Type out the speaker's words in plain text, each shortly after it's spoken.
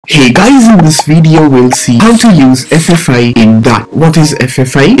Hey guys, in this video we'll see how to use FFI in Dart. What is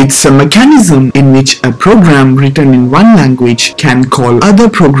FFI? It's a mechanism in which a program written in one language can call other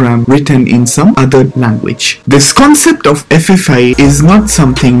program written in some other language. This concept of FFI is not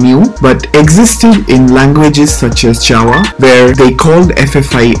something new but existed in languages such as Java, where they called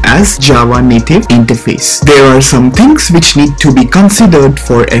FFI as Java Native Interface. There are some things which need to be considered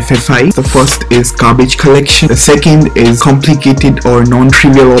for FFI. The first is garbage collection, the second is complicated or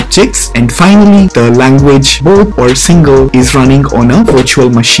non-trivial objects, and finally the language, both or single, is running on a virtual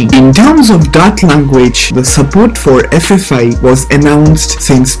machine. In terms of Dart language, the support for FFI was announced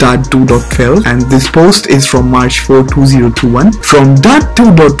since Dart 2.12, and this post is from March 4, 2021. From Dart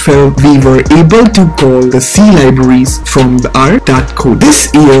 2.12, we were able to call the C libraries from our Dart code.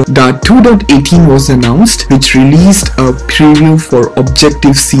 This year, Dart 2.18 was announced, which released a preview for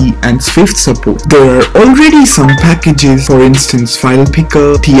Objective-C and Swift support. There are already some packages, for instance File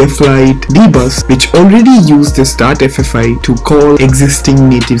Picker, TFLite, Dbus, which already use this Dart FFI to call existing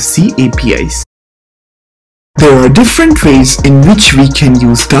native C APIs. There are different ways in which we can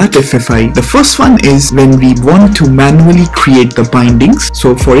use Dart FFI. The first one is when we want to manually create the bindings.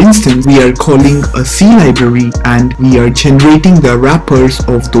 So for instance, we are calling a C library and we are generating the wrappers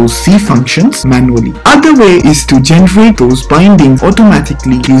of those C functions manually. Other way is to generate those bindings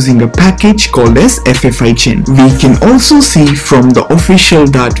automatically using a package called as FFIGen. We can also see from the official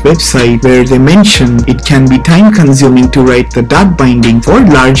Dart website where they mention it can be time consuming to write the Dart binding for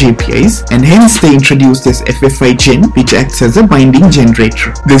large APIs, and hence they introduced this FFIGen, which acts as a binding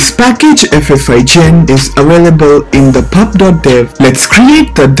generator. This package FFIGen is available in the pub.dev. Let's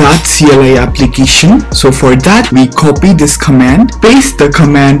create the Dart CLI application. So for that, we copy this command, paste the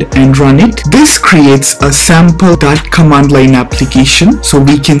command and run it. This creates a sample Dart command line application. So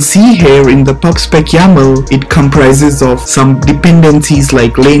we can see here in the pub-spec YAML, it comprises of some dependencies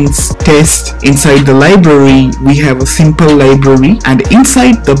like lints, test. Inside the library, we have a simple library, and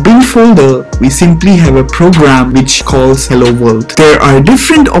inside the bin folder, we simply have a program which calls hello world. There are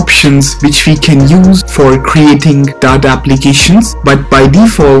different options which we can use for creating Dart applications, but by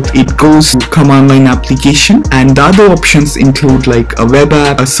default it goes to command line application, and the other options include like a web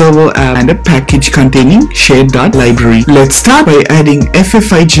app, a server app, and a package containing shared Dart library. Let's start by adding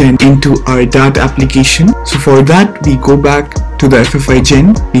FFIGen into our Dart application. So for that, we go back to the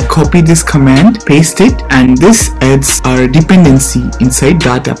FFIGen, we copy this command, paste it, and this adds our dependency inside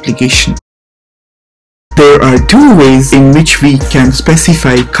Dart application. There are two ways in which we can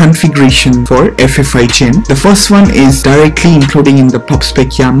specify configuration for FFIGen. The first one is directly including in the pub-spec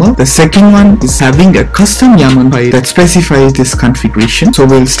YAML. The second one is having a custom YAML file that specifies this configuration. So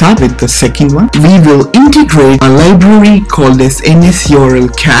we'll start with the second one. We will integrate a library called as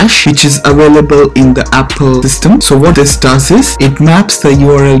NSURL cache, which is available in the Apple system. So what this does is it maps the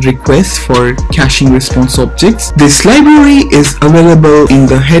URL request for caching response objects. This library is available in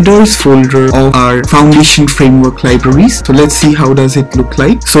the headers folder of our Foundation framework libraries. So let's see how does it look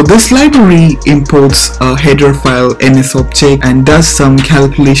like. So this library imports a header file NSObject and does some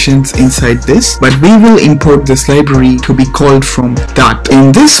calculations inside this, but we will import this library to be called from Dart.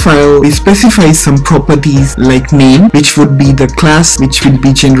 In this file, we specify some properties like name, which would be the class which will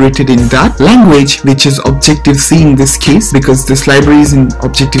be generated in Dart, language, which is Objective-C in this case because this library is in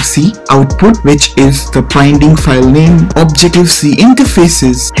Objective-C, output, which is the binding file name, Objective-C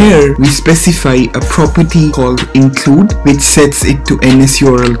interfaces. Here we specify a property called include, which sets it to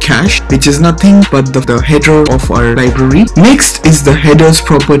NSURL cache, which is nothing but the header of our library. Next is the headers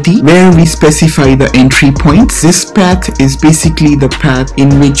property, where we specify the entry points. This path is basically the path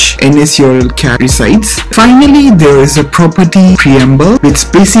in which NSURL cache resides. Finally, there is a property preamble,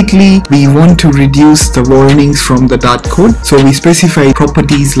 which basically we want to reduce the warnings from the Dart code. So we specify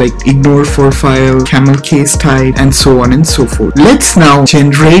properties like ignore for file, camel case type, and so on and so forth. Let's now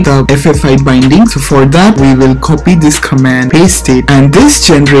generate the FFI binding. So for that, we will copy this command, paste it, and this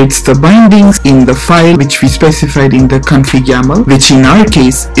generates the bindings in the file which we specified in the config YAML, which in our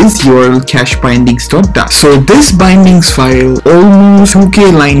case is URL cache bindings.dart. So this bindings file, almost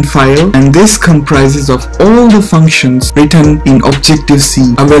 2K line file, and this comprises of all the functions written in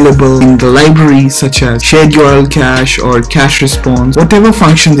Objective-C available in the library, such as shared URL cache or cache response, whatever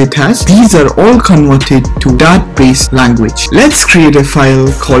functions it has. These are all converted to Dart based language. Let's create a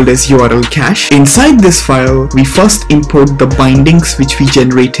file called as URL cache. Inside Inside this file, we first import the bindings which we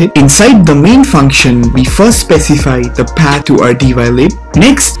generated. Inside the main function, we first specify the path to our dvlib.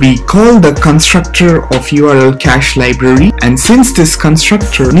 Next, we call the constructor of URL cache library, and since this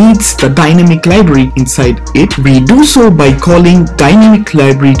constructor needs the dynamic library inside it, we do so by calling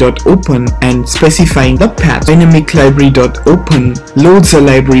dynamiclibrary.open and specifying the path. Dynamiclibrary.open loads a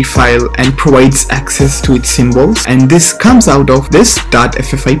library file and provides access to its symbols, and this comes out of this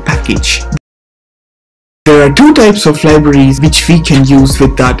 .ffi package. There are two types of libraries which we can use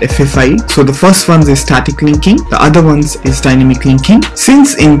with .ffi. So the first one is static linking, the other one is dynamic linking.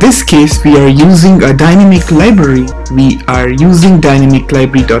 Since in this case we are using a dynamic library, we are using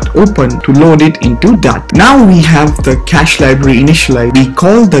dynamiclibrary.open to load it into .. Now we have the cache library initialized. We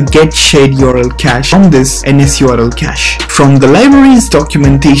call the get shared URL cache from this NSURL cache. From the library's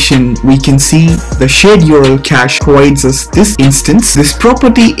documentation, we can see the shared URL cache provides us this instance. This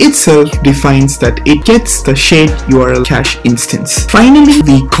property itself defines that it gets the shared URL cache instance. Finally,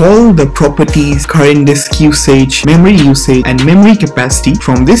 we call the properties current disk usage, memory usage, and memory capacity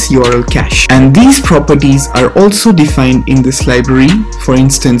from this URL cache. And these properties are also defined in this library. For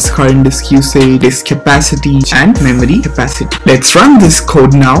instance, current disk usage, disk capacity, and memory capacity. Let's run this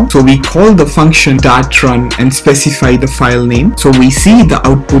code now. So we call the function .run and specify the file name. So we see the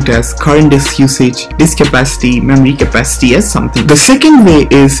output as current disk usage, disk capacity, memory capacity as something. The second way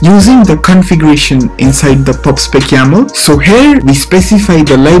is using the configuration inside the pubspec YAML. So here we specify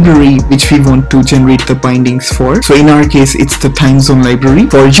the library which we want to generate the bindings for. So in our case, it's the time zone library.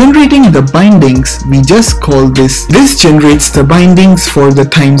 For generating the bindings, we just call this generates the bindings for the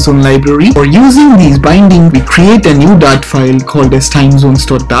time zone library. For using these bindings, we create a new .dot file called as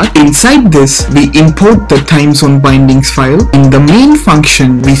timezones.dot. Inside this, we import the time zone bindings file. In the main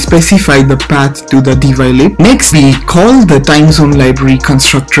function, we specify the path to the dvlib. Next, we call the time zone library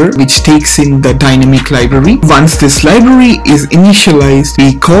constructor, which takes in the dynamic library. Once this library is initialized,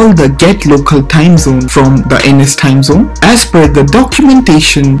 we call the get local time zone from the NS time zone. As per the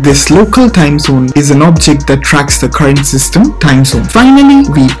documentation, this local time zone is an object that tracks the current system time zone. Finally,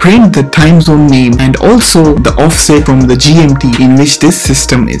 we print the time zone name and also the offset from the GMT in which this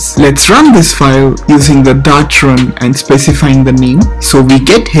system is. Let's run this file using the .run and specifying the name. So we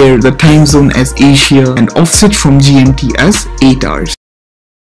get here the time zone as Asia and offset from GMT as 8 hours.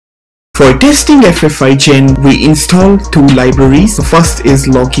 For testing FFIGen, we install two libraries. The first is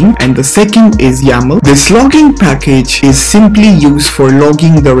logging and the second is YAML. This logging package is simply used for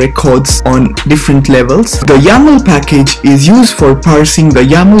logging the records on different levels. The YAML package is used for parsing the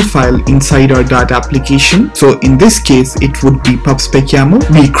YAML file inside our .dot application. So in this case, it would be pubspec YAML.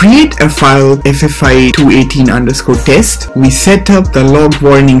 We create a file FFI218_test. We set up the log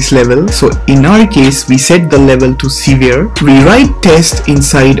warnings level. So in our case, we set the level to severe. We write test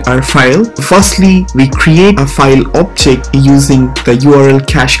inside our file. Firstly, we create a file object using the URL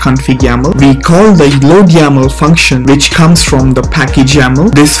cache config YAML. We call the load YAML function, which comes from the package YAML.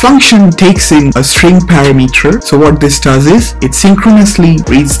 This function takes in a string parameter. So what this does is it synchronously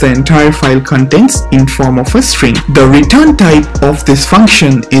reads the entire file contents in form of a string. The return type of this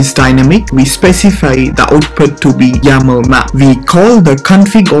function is dynamic. We specify the output to be YAML map. We call the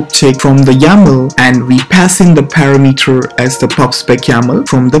config object from the YAML and we pass in the parameter as the pubspec YAML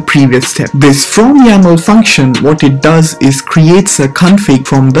from the previous step. This from YAML function, what it does is creates a config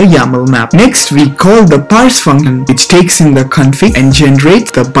from the YAML map. Next, we call the parse function, which takes in the config and generates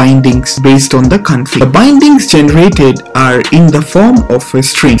the bindings based on the config. The bindings generated are in the form of a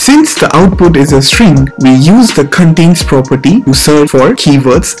string. Since the output is a string, we use the contains property to search for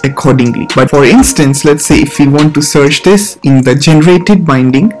keywords accordingly. But for instance, let's say if we want to search this in the generated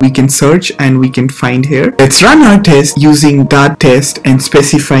binding, we can search and we can find here. Let's run our test using .test and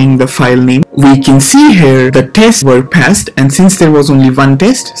specifying the file name. We can see here the tests were passed, and since there was only one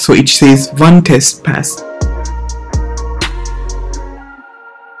test, so it says one test passed.